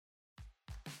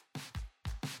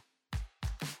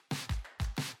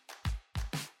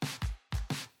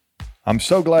I'm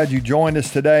so glad you joined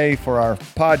us today for our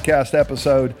podcast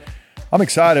episode. I'm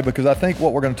excited because I think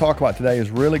what we're going to talk about today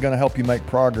is really going to help you make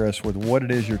progress with what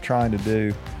it is you're trying to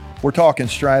do. We're talking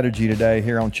strategy today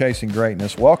here on Chasing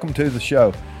Greatness. Welcome to the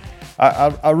show.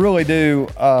 I really do.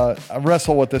 I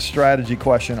wrestle with this strategy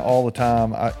question all the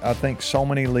time. I think so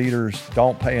many leaders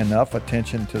don't pay enough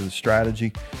attention to the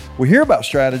strategy. We hear about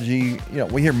strategy.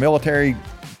 We hear military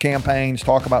campaigns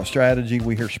talk about strategy.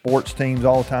 We hear sports teams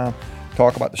all the time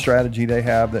talk about the strategy they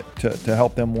have to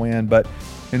help them win. But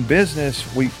in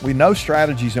business, we know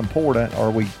strategy is important, or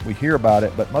we hear about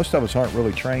it, but most of us aren't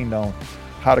really trained on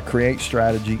how to create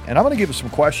strategy. And I'm going to give you some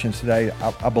questions today.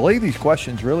 I believe these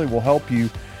questions really will help you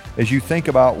as you think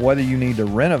about whether you need to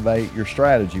renovate your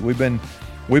strategy. We've been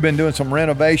doing some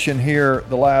renovation here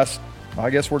the last, I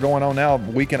guess we're going on now,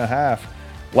 week and a half.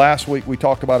 Last week we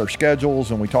talked about our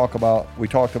schedules, and we talked about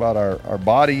our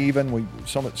body, even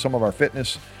some of our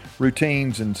fitness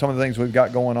routines and some of the things we've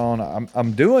got going on.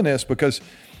 I'm doing this because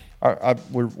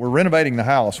we're renovating the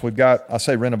house. I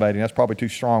say renovating, that's probably too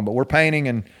strong, but we're painting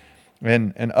and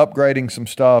upgrading some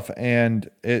stuff,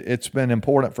 and it's been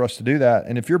important for us to do that.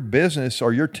 And if your business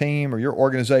or your team or your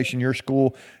organization, your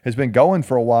school has been going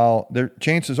for a while,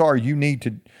 chances are you need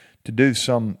to do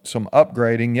some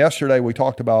upgrading. Yesterday we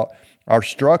talked about our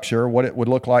structure, what it would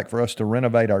look like for us to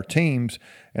renovate our teams.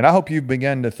 And I hope you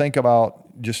begin to think about,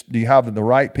 do you have the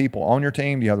right people on your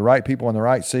team? Do you have the right people in the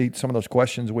right seats? Some of those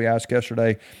questions we asked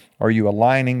yesterday. Are you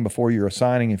aligning before you're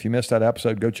assigning? If you missed that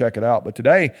episode, go check it out. But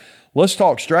today, let's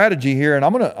talk strategy here. And I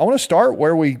want to start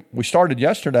where we started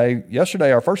yesterday.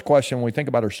 Yesterday, our first question when we think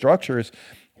about our structure is,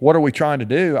 what are we trying to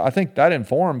do? I think that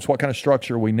informs what kind of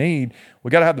structure we need. We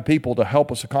got to have the people to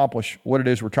help us accomplish what it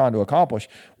is we're trying to accomplish.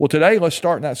 Well, today, let's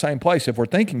start in that same place. If we're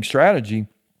thinking strategy,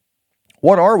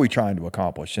 what are we trying to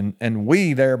accomplish? And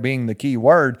we there being the key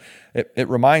word, it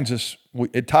reminds us,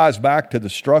 it ties back to the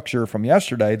structure from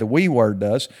yesterday. The we word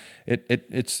does.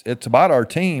 It's about our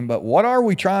team, but what are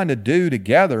we trying to do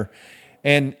together?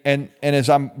 And as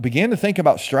I begin to think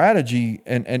about strategy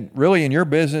and really in your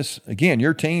business, again,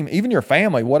 your team, even your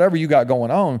family, whatever you got going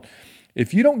on,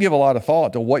 if you don't give a lot of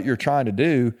thought to what you're trying to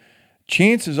do,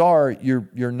 chances are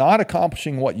you're not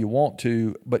accomplishing what you want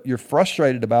to, but you're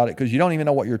frustrated about it because you don't even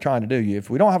know what you're trying to do.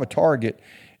 If we don't have a target,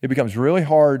 it becomes really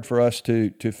hard for us to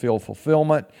feel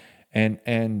fulfillment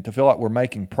and to feel like we're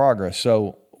making progress.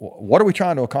 So what are we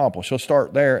trying to accomplish? Let's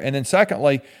start there. And then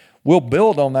secondly, we'll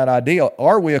build on that idea.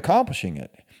 Are we accomplishing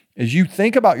it? As you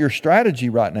think about your strategy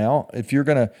right now, if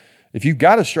you've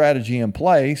got a strategy in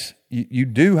place, you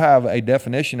do have a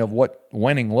definition of what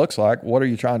winning looks like. What are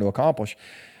you trying to accomplish?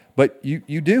 But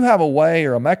you do have a way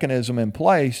or a mechanism in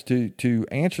place to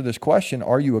answer this question,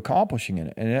 are you accomplishing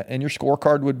it? And your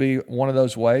scorecard would be one of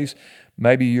those ways.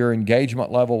 Maybe your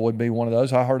engagement level would be one of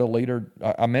those. I heard a leader,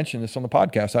 I mentioned this on the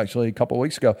podcast actually a couple of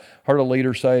weeks ago, heard a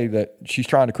leader say that she's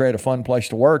trying to create a fun place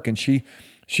to work, and she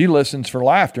listens for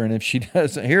laughter. And if she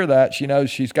doesn't hear that, she knows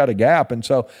she's got a gap. And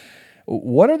so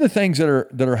what are the things that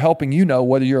are helping you know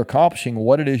whether you're accomplishing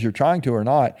what it is you're trying to or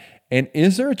not? And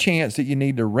is there a chance that you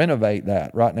need to renovate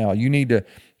that right now? You need to,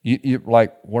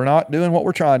 we're not doing what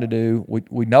we're trying to do.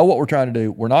 We know what we're trying to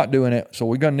do. We're not doing it. So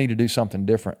we're going to need to do something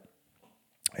different.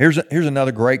 Here's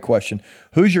another great question.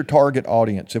 Who's your target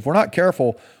audience? If we're not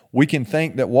careful, we can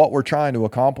think that what we're trying to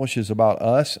accomplish is about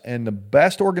us. And the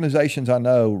best organizations I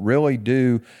know really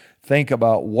do think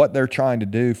about what they're trying to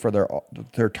do for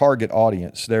their target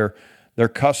audience, their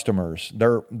customers,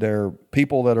 their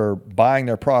people that are buying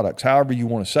their products, however you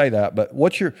want to say that. But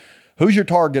who's your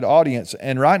target audience?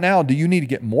 And right now, do you need to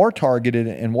get more targeted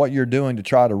in what you're doing to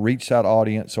try to reach that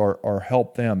audience or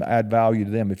help them, add value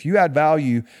to them? If you add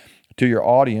value to your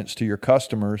audience, to your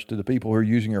customers, to the people who are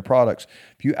using your products,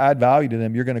 if you add value to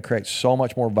them, you're going to create so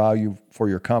much more value for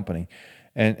your company.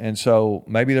 And so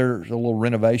maybe there's a little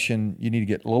renovation. You need to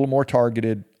get a little more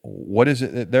targeted. What is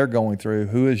it that they're going through?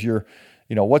 Who is your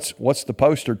what's the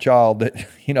poster child that,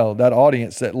 that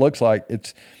audience that looks like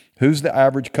who's the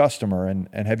average customer? And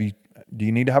do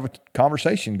you need to have a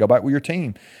conversation, go back with your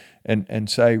team and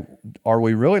say, are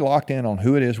we really locked in on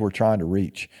who it is we're trying to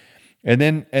reach? And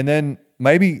then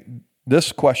maybe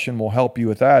this question will help you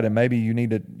with that. And maybe you need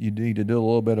to do a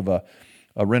little bit of a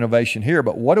renovation here,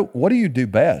 but what do you do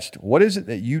best? What is it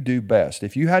that you do best?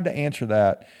 If you had to answer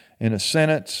that in a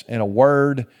sentence, in a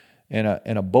word, in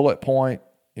a bullet point,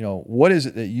 what is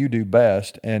it that you do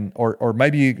best? And or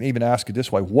maybe you can even ask it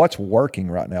this way: what's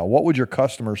working right now? What would your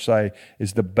customers say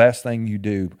is the best thing you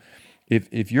do?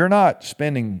 If you're not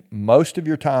spending most of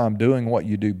your time doing what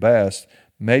you do best,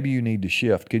 maybe you need to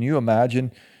shift. Can you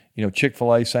imagine,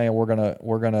 Chick-fil-A saying we're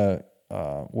gonna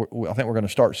I think we're going to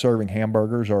start serving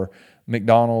hamburgers, or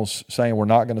McDonald's saying we're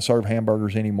not going to serve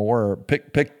hamburgers anymore, or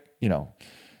pick,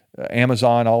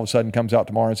 Amazon all of a sudden comes out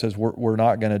tomorrow and says we're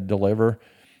not going to deliver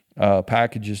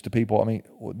packages to people. I mean,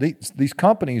 these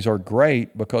companies are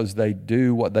great because they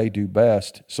do what they do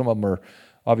best. Some of them are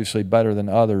obviously better than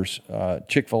others.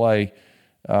 Chick-fil-A,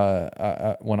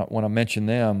 when I mention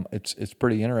them, it's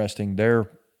pretty interesting.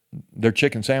 Their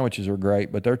chicken sandwiches are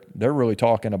great, but they're really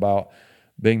talking about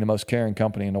being the most caring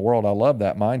company in the world. I love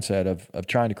that mindset of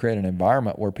trying to create an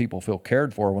environment where people feel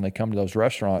cared for when they come to those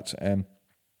restaurants. And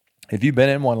if you've been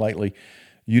in one lately,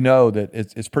 you know that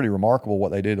it's pretty remarkable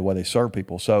what they do, the way they serve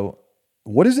people. So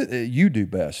what is it that you do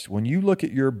best? When you look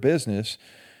at your business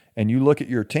and you look at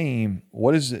your team,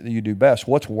 what is it that you do best?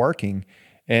 What's working?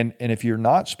 And if you're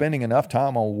not spending enough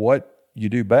time on what you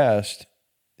do best,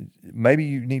 maybe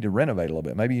you need to renovate a little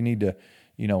bit. Maybe you need to,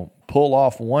 pull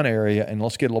off one area and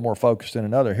let's get a little more focused in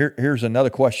another. Here's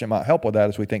another question that might help with that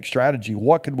as we think strategy.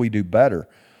 What could we do better?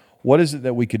 What is it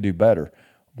that we could do better?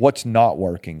 What's not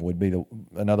working would be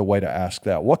another way to ask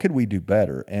that. What could we do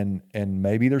better? And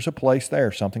maybe there's a place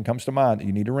there. Something comes to mind that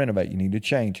you need to renovate. You need to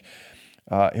change.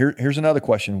 Here's another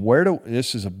question.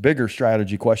 This is a bigger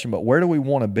strategy question, but where do we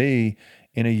want to be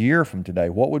in a year from today?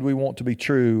 What would we want to be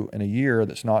true in a year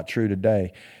that's not true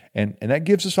today? And that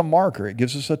gives us a marker. It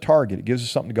gives us a target. It gives us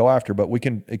something to go after. But we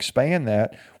can expand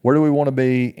that. Where do we want to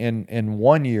be in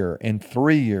 1 year, in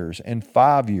 3 years, in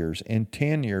 5 years, in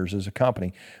 10 years as a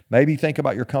company? Maybe think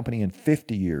about your company in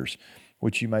 50 years,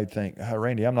 which you may think, oh,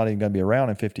 Randy, I'm not even going to be around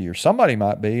in 50 years. Somebody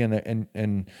might be,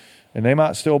 and they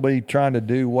might still be trying to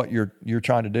do what you're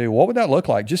trying to do. What would that look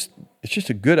like? It's just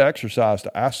a good exercise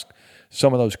to ask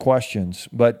some of those questions.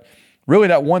 But really,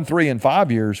 that 1, 3, and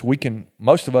 5 years,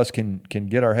 most of us can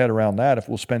get our head around that if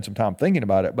we'll spend some time thinking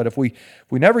about it. But if we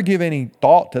never give any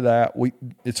thought to that,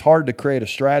 it's hard to create a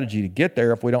strategy to get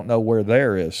there if we don't know where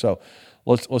there is. So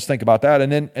let's think about that.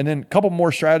 And then a couple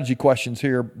more strategy questions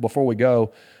here before we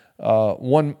go.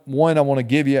 One I want to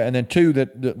give you, and then two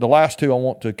that the last two I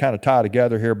want to kind of tie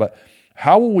together here. But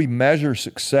how will we measure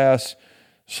success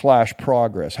 /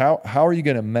 progress? How are you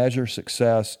going to measure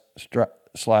success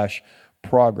 /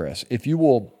 progress? If you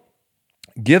will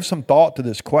give some thought to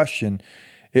this question,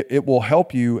 it will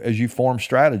help you as you form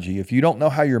strategy. If you don't know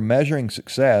how you're measuring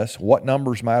success, what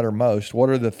numbers matter most, what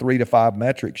are the 3 to 5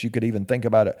 metrics? You could even think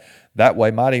about it that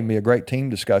way. Might even be a great team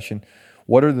discussion.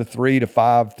 What are the 3 to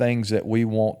 5 things that we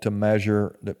want to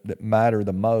measure that matter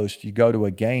the most? You go to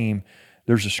a game,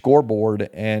 there's a scoreboard,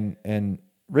 and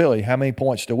really, how many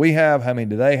points do we have? How many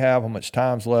do they have? How much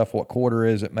time's left? What quarter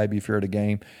is it? Maybe if you're at a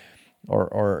game.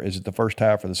 Or is it the first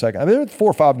half or the second? I mean, there's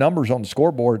 4 or 5 numbers on the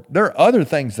scoreboard. There are other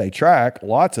things they track,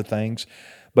 lots of things,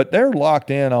 but they're locked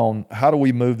in on how do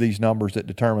we move these numbers that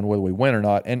determine whether we win or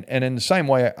not. And in the same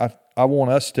way, I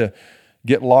want us to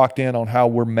get locked in on how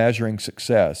we're measuring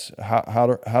success. How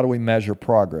do we measure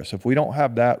progress? If we don't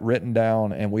have that written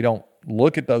down and we don't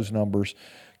look at those numbers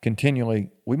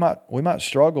continually, we might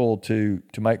struggle to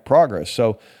make progress.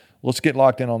 So let's get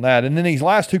locked in on that. And then these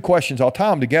last 2 questions, I'll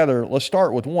tie them together. Let's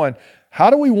start with one. How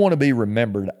do we want to be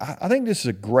remembered? I think this is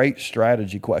a great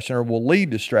strategy question, or will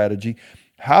lead to strategy.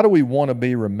 How do we want to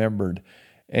be remembered?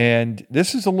 And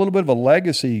this is a little bit of a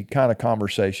legacy kind of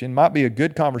conversation. Might be a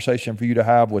good conversation for you to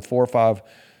have with 4 or 5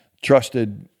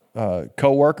 trusted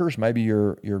coworkers, maybe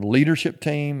your leadership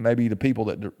team, maybe the people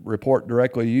that report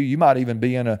directly to you. You might even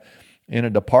be in a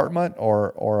department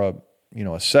or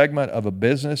a segment of a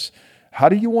business. How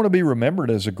do you want to be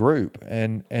remembered as a group?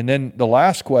 And then the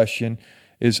last question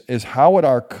is how would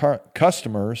our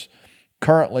customers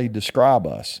currently describe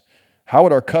us? How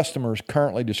would our customers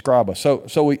currently describe us?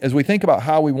 So as we think about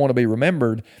how we want to be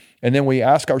remembered, and then we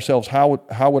ask ourselves how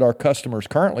would our customers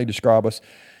currently describe us?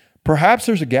 Perhaps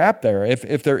there's a gap there.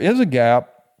 If there is a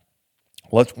gap,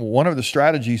 one of the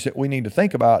strategies that we need to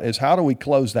think about is how do we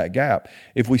close that gap?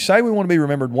 If we say we want to be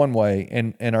remembered one way,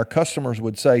 and our customers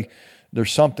would say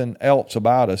there's something else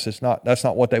about us, that's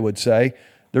not what they would say.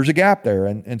 There's a gap there.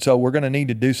 And so we're going to need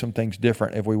to do some things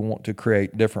different if we want to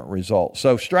create different results.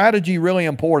 So strategy, really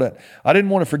important. I didn't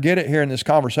want to forget it here in this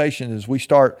conversation as we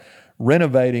start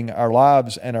renovating our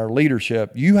lives and our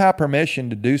leadership. You have permission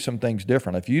to do some things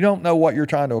different. If you don't know what you're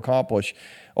trying to accomplish,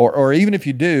 or even if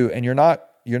you do, and you're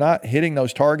not hitting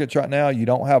those targets right now, you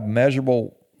don't have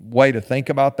measurable way to think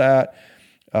about that.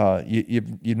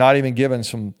 You've not even given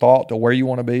some thought to where you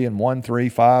want to be in 1, 3,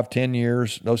 5, 10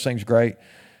 years. Those things great.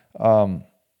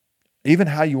 Even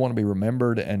how you want to be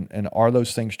remembered, and are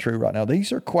those things true right now?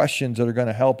 These are questions that are going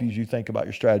to help you as you think about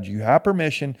your strategy. You have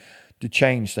permission to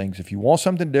change things. If you want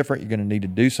something different, you're going to need to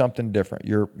do something different.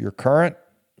 Your current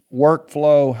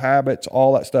workflow, habits,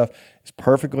 all that stuff is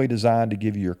perfectly designed to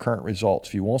give you your current results.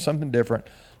 If you want something different,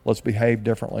 let's behave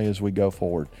differently as we go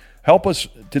forward. Help us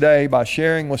today by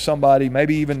sharing with somebody,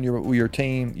 maybe even your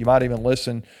team. You might even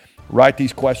listen, write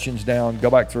these questions down, go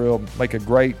back through them, make a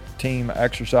great team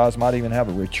exercise, might even have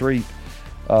a retreat.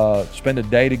 Spend a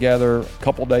day together, a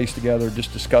couple days together,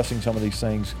 just discussing some of these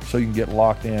things so you can get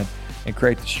locked in and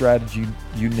create the strategy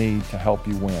you need to help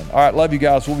you win. All right, love you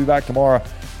guys. We'll be back tomorrow.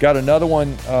 Got another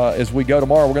one as we go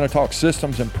tomorrow. We're going to talk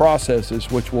systems and processes,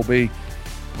 which will be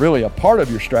really a part of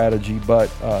your strategy, but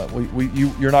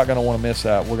you're not going to want to miss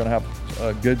that. We're going to have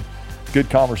a good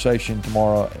conversation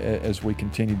tomorrow as we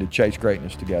continue to chase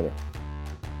greatness together.